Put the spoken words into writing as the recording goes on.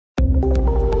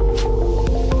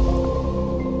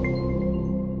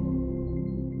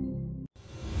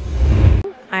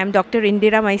am Dr.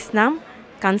 Indira Maisnam,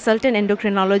 consultant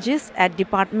endocrinologist at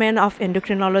Department of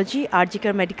Endocrinology,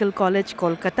 RGKar Medical College,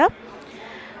 Kolkatta.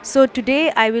 So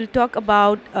today I will talk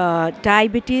about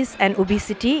diabetes and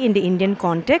obesity in the Indian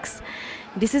context.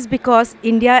 This is because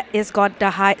India has got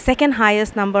the second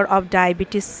highest number of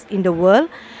diabetes in the world.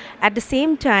 At the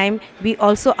same time, we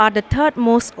also are the third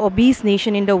most obese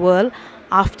nation in the world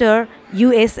after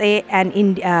USA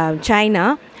and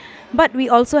China. But we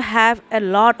also have a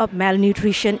lot of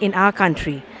malnutrition in our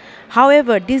country.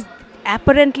 However, this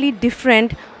apparently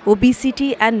different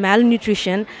obesity and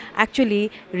malnutrition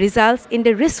actually results in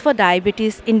the risk for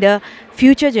diabetes in the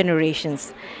future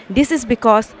generations. This is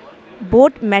because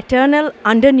both maternal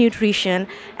undernutrition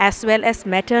as well as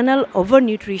maternal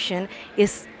overnutrition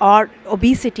or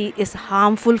obesity is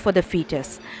harmful for the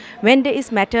fetus. When there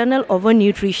is maternal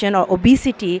overnutrition or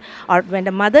obesity, or when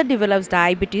the mother develops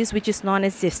diabetes, which is known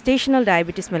as gestational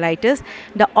diabetes mellitus,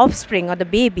 the offspring or the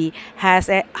baby has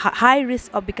a high risk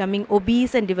of becoming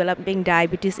obese and developing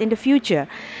diabetes in the future.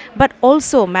 But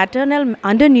also maternal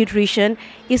undernutrition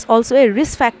is also a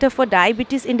risk factor for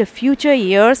diabetes in the future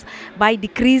years by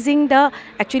decreasing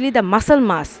the muscle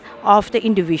mass of the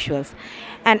individuals.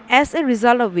 And as a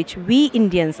result of which, we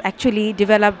Indians actually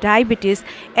develop diabetes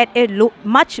at a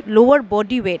much lower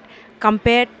body weight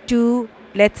compared to,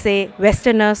 let's say,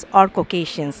 Westerners or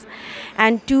Caucasians.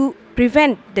 And to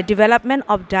prevent the development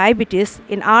of diabetes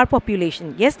in our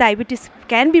population, yes, diabetes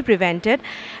can be prevented,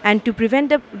 and to prevent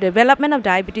the development of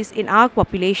diabetes in our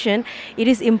population, it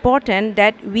is important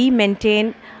that we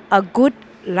maintain a good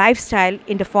lifestyle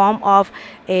in the form of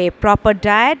a proper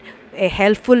diet, a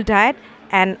healthful diet,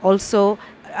 and also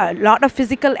a lot of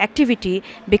physical activity,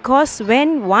 because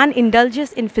when one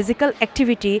indulges in physical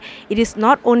activity, it is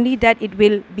not only that it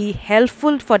will be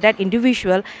helpful for that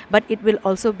individual, but it will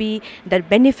also be, the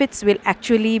benefits will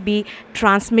actually be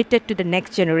transmitted to the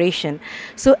next generation.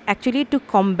 So actually, to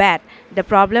combat the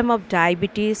problem of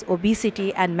diabetes,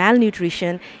 obesity and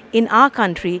malnutrition in our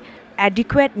country,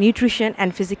 adequate nutrition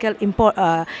and physical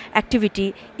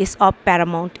activity is of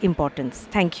paramount importance.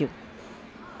 Thank you.